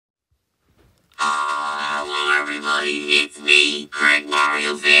buddy, it's me, Craig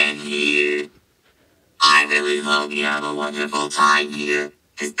Mario Fan here. I really hope you have a wonderful time here,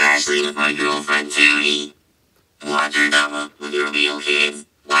 especially with my girlfriend Tootie. Once you're done with your meal, kids,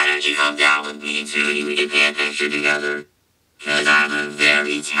 why don't you come down with me and Tootie, we can paint a picture together. Cause I'm a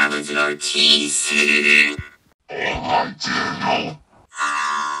very talented artiste. Alright, Daniel.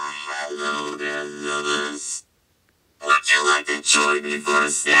 Hello there, lovers. Would you like to join me for a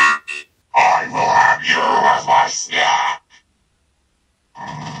snack? I will have you as my snack.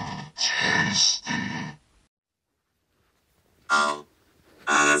 Tasty. Oh,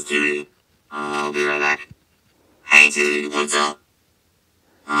 that's Tootie. I'll be right back. Hey Tootie, what's up?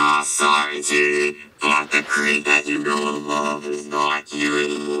 Sorry Tootie, but the creep that you know and love is not here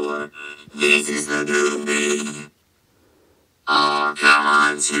anymore. This is the new me. Oh, come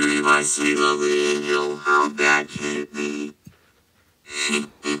on Tootie, my sweet lovely angel, how bad can it be?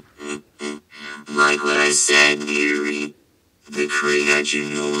 Like what I said, dearie. The creep that you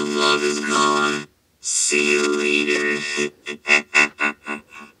know and love is gone. See you later.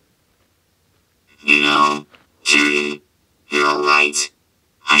 You know, Judy, you're alright.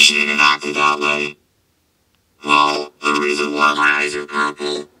 I shouldn't have acted that way. Well, the reason why my eyes are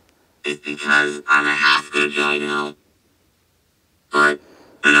purple is because I'm a half good guy now. But,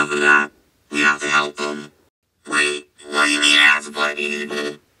 enough of that.